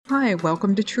Hi,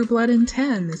 welcome to True Blood in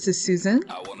 10. This is Susan,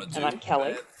 And I'm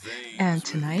Kelly. and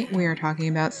tonight we are talking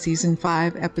about Season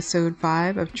 5, Episode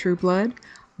 5 of True Blood,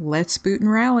 Let's Boot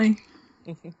and Rally.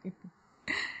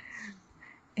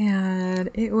 And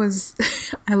it was,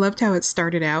 I loved how it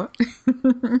started out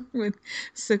with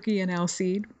Suki and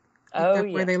Alcide, picked Oh, up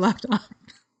where yeah, they left off.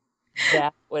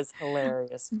 that was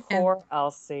hilarious. And Poor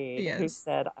Alcide, who yes,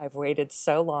 said, I've waited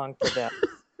so long for this.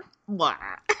 blah.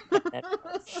 And then,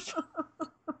 poof.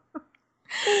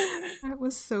 That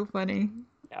was so funny.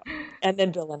 Yeah. And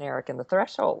then Bill and Eric in the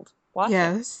threshold watching.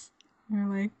 Yes. We're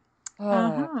like,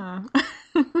 Oh,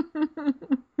 uh-huh.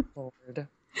 Lord.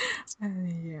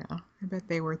 Yeah, I bet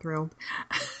they were thrilled.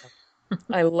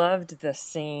 I loved the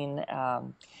scene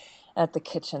at the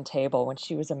kitchen table when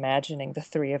she was imagining the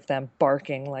three of them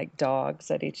barking like dogs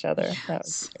at each other. That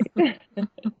was Yes.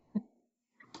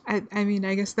 great. I mean,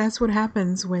 I guess that's what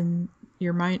happens when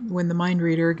when the mind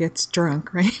reader gets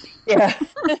drunk, right? Yeah.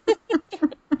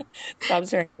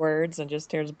 Stops hearing words and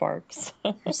just hears barks.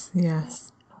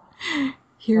 Yes.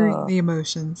 Hearing Oh, the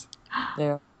emotions.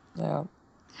 yeah, yeah,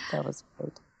 that was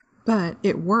great. But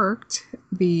it worked.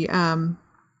 They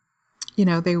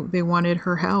wanted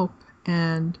her help,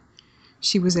 and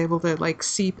she was able to like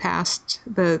see past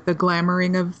the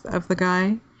glamoring of the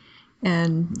guy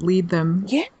and lead them.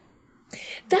 Yeah,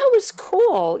 that was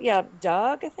cool. Yeah,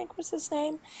 Doug, I think was his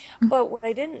name. But what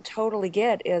I didn't totally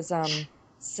get is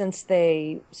since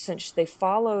they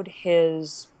followed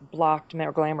his blocked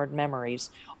or glamored memories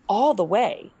all the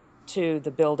way to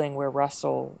the building where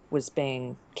Russell was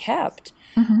being kept,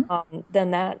 Mm-hmm.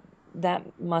 then that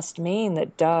must mean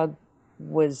that Doug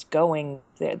was going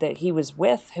that he was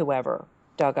with whoever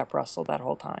dug up Russell that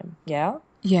whole time. Yeah?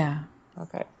 Yeah.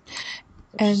 Okay.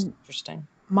 Which is And interesting.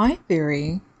 my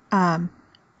theory, um,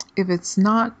 if it's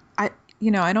not, I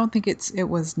don't think it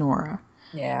was Nora.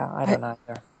 Yeah, I I don't know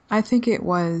either. I think it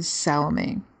was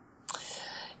Salome.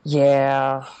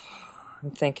 Yeah,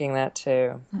 I'm thinking that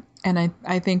too. And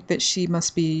I think that she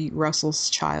must be Russell's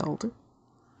child,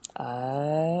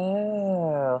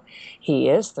 Oh, he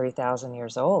is 3,000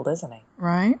 years old, isn't he?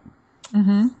 right?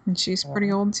 Mm-hmm. And she's pretty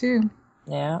Yeah. old too,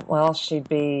 Yeah. Well, she'd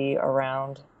be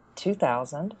around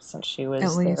 2,000 since she at was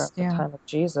there least. at the Yeah, time of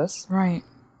Jesus. right,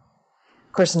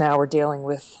 Of course, now we're dealing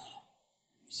with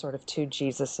sort of two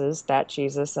Jesuses, that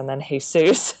Jesus and then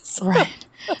Jesus. right.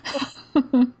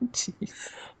 Jeez.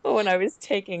 But when I was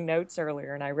taking notes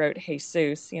earlier and I wrote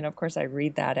Jesus, of course I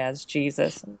read that as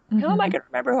Jesus. How am I Mm-hmm. going to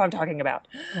remember who I'm talking about?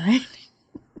 Right.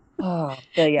 Oh,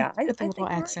 but yeah, I, Put the I little think you're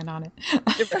right. accent on it.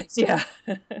 You're right. Yeah.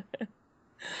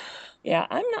 Yeah,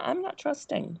 I'm not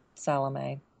trusting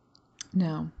Salome.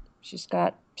 No. She's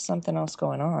got something else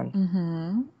going on.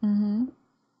 Mm-hmm. Mm-hmm.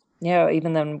 Yeah,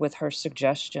 even then with her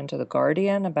suggestion to the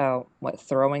Guardian about what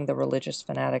throwing the religious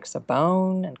fanatics a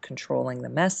bone and controlling the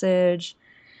message.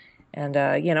 And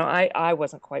I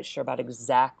wasn't quite sure about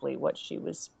exactly what she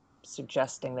was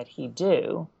suggesting that he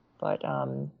do, but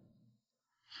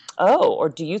or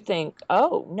do you think,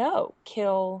 oh no,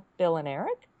 kill Bill and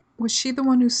Eric? Was she the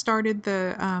one who started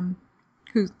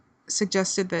who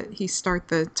suggested that he start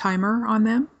the timer on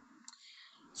them?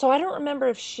 So I don't remember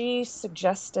if she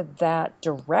suggested that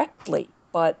directly,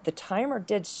 but the timer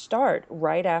did start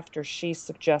right after she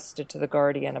suggested to the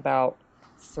Guardian about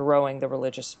throwing the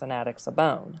religious fanatics a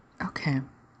bone. Okay.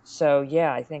 So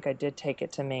yeah, I think I did take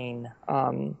it to mean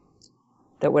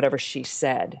that whatever she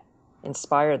said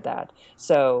inspired that.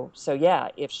 So yeah,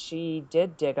 if she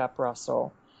did dig up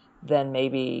Russell, then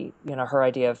maybe her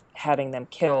idea of having them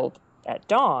killed at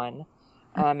dawn,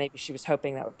 maybe she was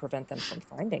hoping that would prevent them from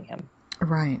finding him.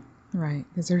 Right, right.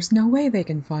 Because there's no way they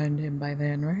can find him by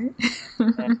then, Yeah.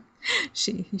 right?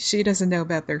 She doesn't know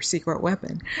about their secret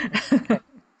weapon.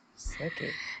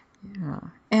 Sucky. Yeah.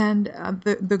 And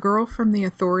the girl from the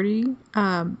authority,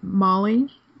 Molly,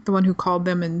 the one who called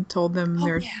them and told them Oh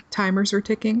their yeah. timers were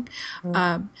ticking, Mm.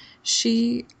 um,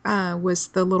 she was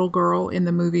the little girl in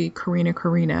the movie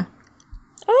Karina.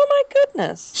 Oh my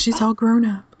goodness. She's Oh all grown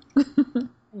up.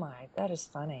 my, that is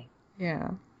funny.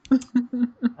 Yeah.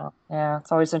 Oh, yeah,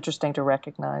 it's always interesting to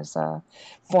recognize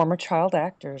former child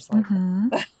actors like Mm-hmm.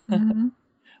 that. Mm-hmm.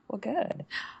 Well, good.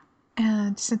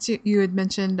 And since you had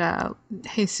mentioned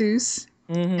Jesus,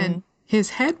 and Hmm. his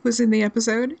head was in the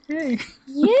episode. Hey.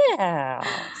 Yeah.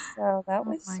 So that Oh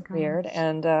my was weird. gosh.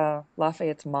 And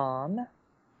Lafayette's mom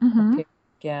Mm-hmm. appeared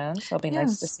again. So it'll be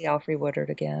nice to Yes. see Alfre Woodard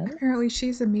again. Apparently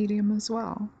she's a medium as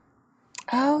well.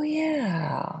 Oh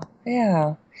yeah.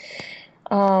 Yeah.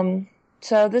 Um,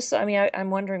 so this, I mean,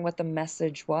 I'm wondering what the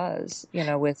message was,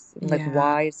 with like Yeah.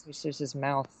 why is Jesus's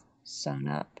mouth sewn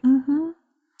up? Mm-hmm.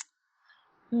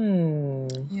 Hmm.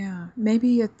 Yeah,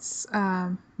 maybe it's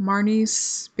Marnie's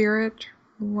spirit,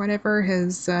 whatever,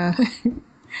 has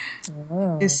is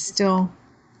Oh. still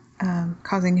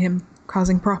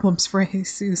causing problems for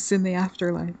Jesus in the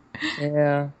afterlife.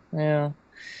 Yeah, yeah.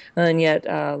 And yet,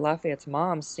 Lafayette's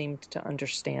mom seemed to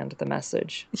understand the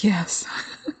message. Yes,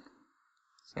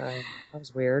 So that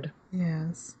was weird.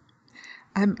 yes.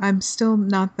 I'm still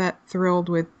not that thrilled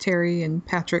with Terry and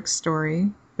Patrick's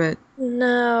story, but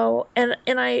No, and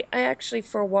I actually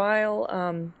for a while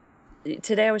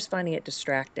today I was finding it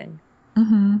distracting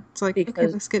it's like, okay,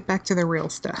 because let's get back to the real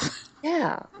stuff.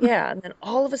 yeah, yeah, and then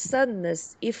all of a sudden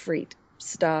this Ifrit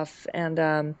stuff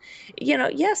and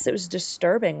yes, it was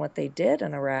disturbing what they did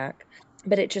in Iraq,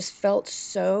 but it just felt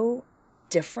so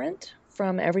different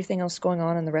from everything else going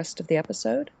on in the rest of the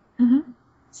episode. hmm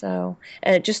So,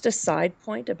 and just a side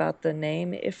point about the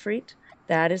name Ifrit,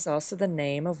 that is also the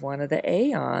name of one of the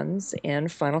Aeons in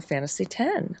Final Fantasy X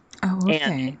Oh, and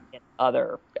okay. in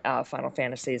other Final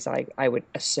Fantasies, I would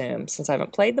assume, since I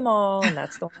haven't played them all, and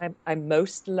that's the one I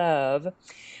most love.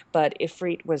 But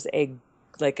Ifrit was a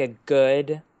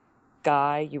good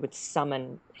guy. You would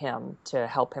summon him to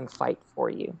help him fight for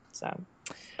you. So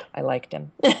I liked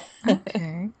him.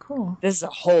 Okay, cool. This is a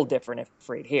whole different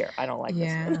Ifrit here. I don't like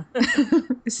this one. Yeah.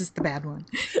 This is the bad one.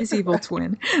 His evil Right.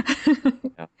 twin.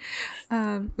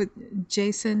 Yeah. With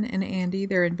Jason and Andy,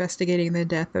 they're investigating the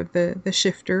death of the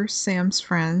shifters, Sam's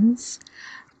friends.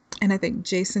 And I think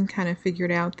Jason kind of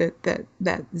figured out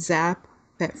that zap,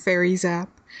 that fairy zap,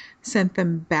 sent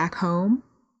them back home.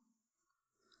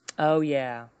 Oh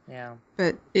yeah, yeah.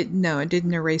 But it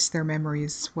didn't erase their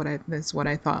memories. That's what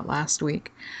I thought last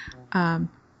week. Um,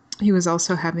 he was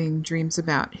also having dreams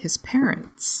about his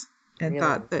parents, and Really?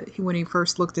 thought that when he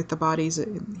first looked at the bodies,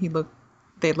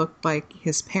 they looked like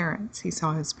his parents. He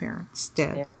saw his parents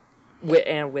dead. Yeah.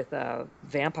 And with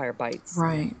vampire bites.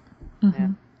 Right. Yeah.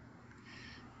 Mm-hmm.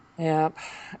 Yep.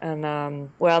 And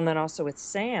well, and then also with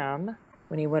Sam,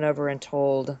 when he went over and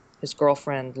told his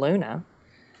girlfriend Luna,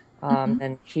 Mm-hmm.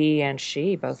 and he and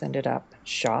she both ended up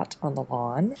shot on the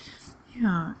lawn.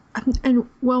 Yeah. And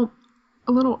well,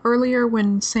 a little earlier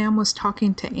when Sam was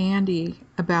talking to Andy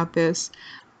about this,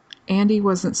 Andy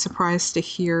wasn't surprised to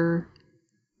hear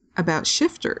about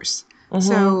shifters. Hmm.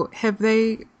 So have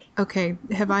they? Okay,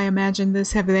 have I imagined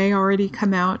this? Have they already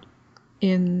come out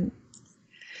in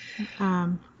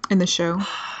um, in the show?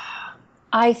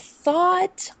 I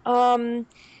thought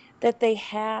that they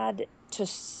had to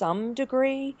some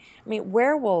degree. I mean,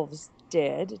 werewolves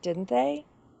didn't they?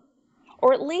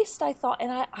 Or at least I thought,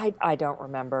 and I don't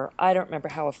remember. I don't remember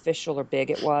how official or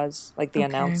big it was, like the Okay.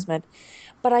 announcement.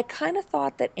 But I kind of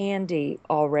thought that Andy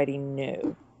already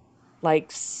knew.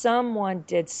 Like someone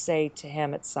did say to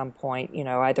him at some point,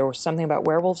 either was something about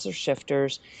werewolves or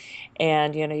shifters,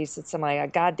 and he said something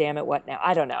like, "God damn it, what now?"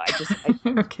 I don't know.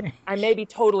 Okay. I may be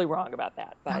totally wrong about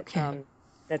that, but Okay.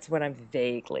 that's what I'm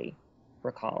vaguely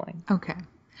recalling. Okay.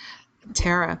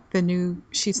 Tara,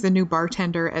 she's the new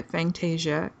bartender at Fangtasia,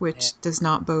 Yeah. which does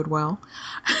not bode well.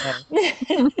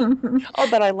 No. Oh,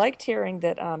 but I liked hearing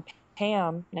that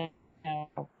Pam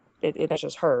now it is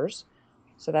just hers,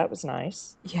 so that was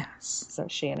nice Yes.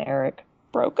 since she and Eric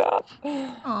broke up.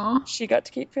 Oh, She got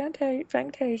to keep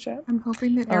Fantasia. I'm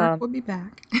hoping that Eric Um, will be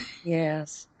back.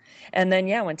 yes. And then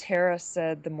yeah, when Tara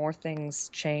said the more things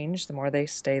change, the more they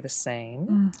stay the same.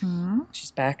 Mm-hmm.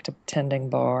 She's back to tending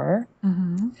bar.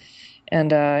 Mm-hmm.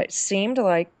 And it seemed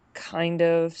like kind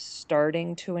of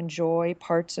starting to enjoy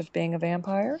parts of being a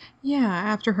vampire. Yeah,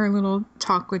 after her little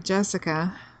talk with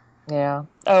Jessica. Yeah.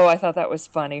 Oh, I thought that was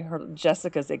funny. Her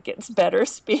Jessica's "it gets better"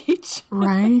 speech.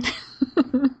 Right?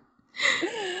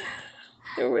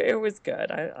 It was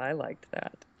good. I liked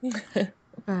that.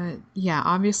 But yeah,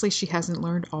 obviously she hasn't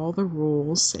learned all the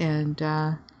rules, and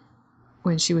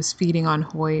when she was feeding on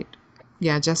Hoyt,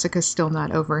 yeah, Jessica's still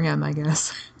not over him, I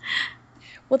guess.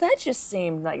 Well, that just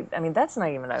seemed like, I mean, that's not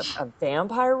even a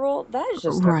vampire rule. That is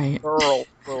just a Right. girl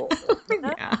rule.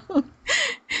 Yeah.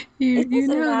 You It you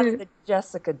doesn't know matter that that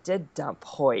Jessica did dump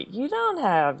Hoyt. You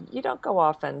don't go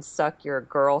off and suck your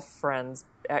girlfriend's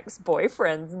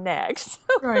ex-boyfriend's neck.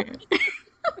 right.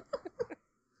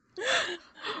 Uh,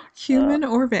 Human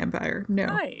or vampire? No.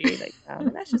 right. Like, I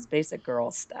mean, that's just basic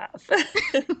girl stuff.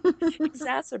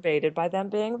 Exacerbated by them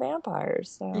being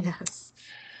vampires. So, Yes.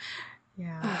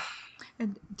 Yeah.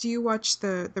 And do you watch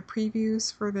the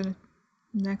previews for the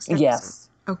next episode? yes,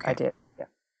 I Okay. did. Yeah,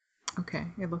 Okay.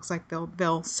 It looks like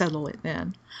they'll settle it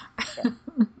then. yeah,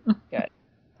 good.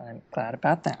 I'm glad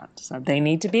about that. So they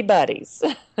need to be buddies.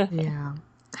 Yeah.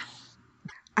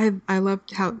 I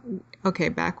loved how, okay,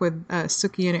 back with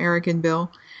Suki and Eric and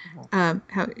Bill,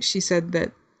 how she said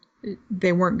that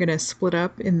they weren't going to split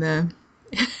up in the,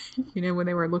 when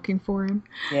they were looking for him.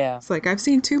 Yeah. It's like, I've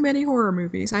seen too many horror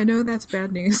movies. I know that's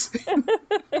bad news.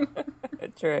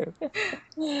 True.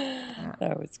 Yeah.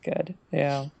 That was good.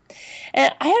 Yeah.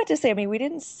 And I have to say, I mean, we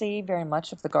didn't see very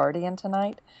much of the Guardian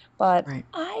tonight, but Right.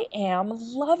 I am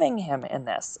loving him in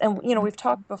this. And we've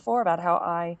talked before about how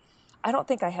I don't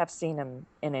think I have seen him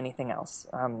in anything else.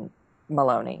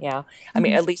 Maloney, yeah. I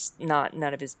mean, Mhm. at least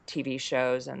none of his TV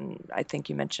shows, and I think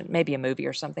you mentioned maybe a movie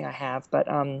or something I have, but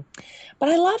I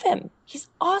love him. He's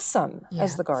awesome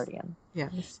as the Yes. Guardian.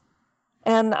 Yes.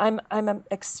 And I'm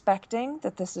expecting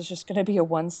that this is just going to be a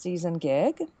one season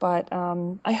gig, but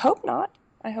I hope not.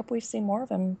 I hope we see more of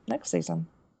him next season.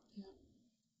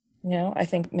 I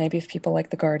think maybe if people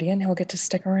like The Guardian, he'll get to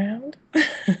stick around.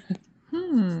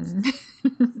 Hmm.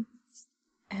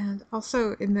 And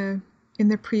also in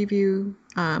the preview,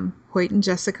 Hoyt and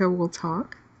Jessica will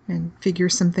talk and figure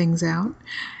some things out,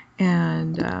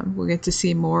 and we'll get to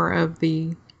see more of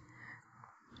the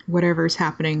whatever's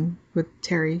happening with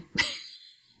Terry.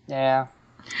 Yeah.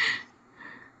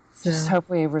 Just So hope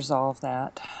we resolve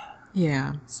that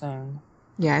yeah, soon.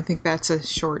 yeah, I think that's a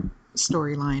short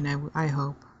storyline. I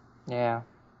hope. Yeah.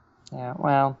 Yeah.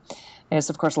 Well, yes,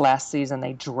 of course, last season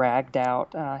they dragged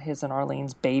out his and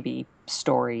Arlene's baby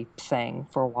story thing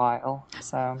for a while.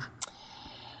 So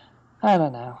I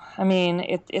don't know. I mean,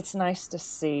 it's nice to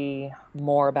see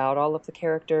more about all of the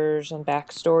characters and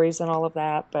backstories and all of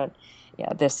that, but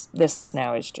yeah, this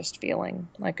now is just feeling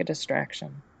like a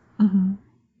distraction. Mm-hmm.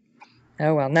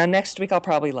 Oh well. Now next week I'll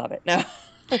probably love it. No.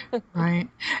 Right.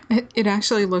 It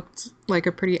actually looked like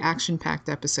a pretty action-packed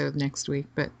episode next week,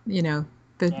 but the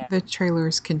Yeah. the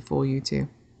trailers can fool you too.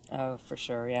 Oh, for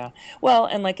sure. Yeah. Well,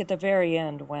 and like at the very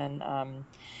end when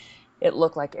it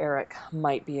looked like Eric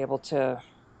might be able to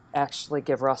actually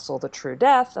give Russell the true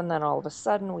death, and then all of a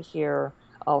sudden we hear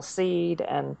Alcide,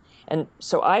 and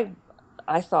so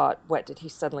I thought, what did he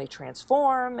suddenly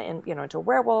transform and into a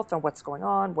werewolf, and what's going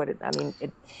on?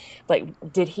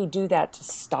 Like, did he do that to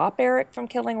stop Eric from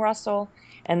killing Russell?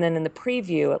 And then in the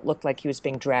preview, it looked like he was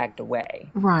being dragged away.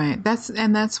 Right.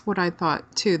 That's what I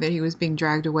thought too, that he was being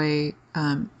dragged away,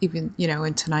 even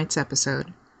in tonight's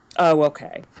episode. Oh,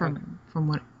 okay. From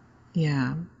what,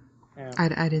 yeah, Yeah.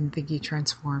 I didn't think he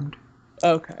transformed.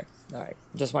 Okay. All right.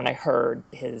 Just when I heard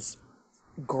his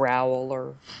growl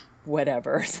or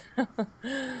whatever.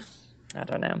 I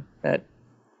don't know. But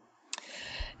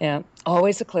yeah,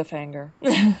 always a cliffhanger.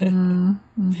 Mm-hmm.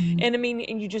 Mm-hmm. And I mean,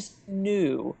 and you just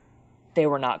knew they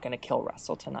were not going to kill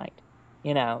Russell tonight.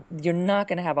 You're not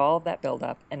going to have all of that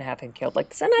buildup and have him killed like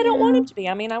this. And I don't want Yeah. him to be.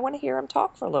 I mean, I want to hear him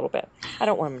talk for a little bit. I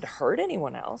don't want him to hurt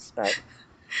anyone else, but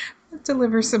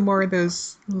Deliver some more of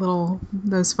those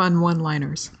fun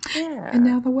one-liners. yeah. And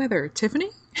now the weather, Tiffany.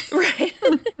 Right.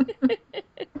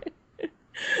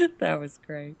 That was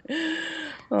great.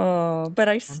 Oh, but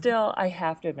I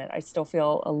have to admit, I still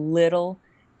feel a little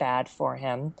bad for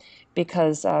him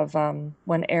because of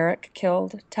when Eric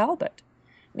killed Talbot.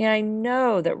 I mean, I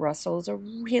know that Russell is a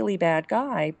really bad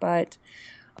guy, but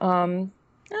I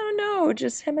don't know,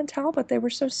 just him and Talbot, they were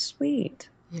so sweet.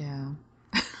 Yeah.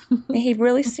 He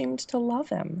really seemed to love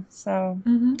him. So,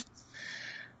 Mm-hmm.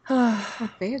 Well,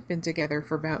 they had been together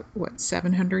for about, what,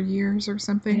 700 years or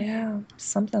something? yeah,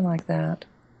 something like that.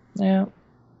 Yeah.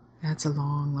 That's a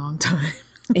long, long time.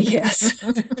 Yes.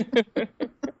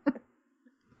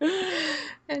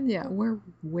 And yeah, we're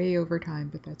way over time,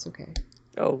 but that's okay.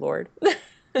 Oh, Lord.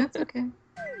 That's okay.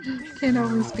 Can't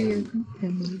always be a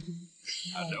movie.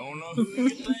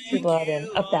 True Blood in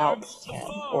about 10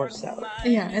 or so.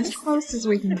 Yeah, as close as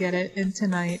we can get it, and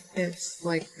tonight it's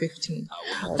like 15.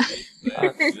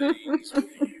 Okay.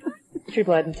 True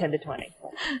Blood in 10 to 20.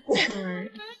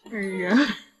 Alright, there you go.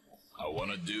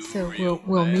 So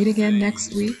we'll meet again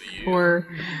next week for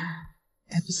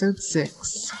episode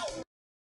 6.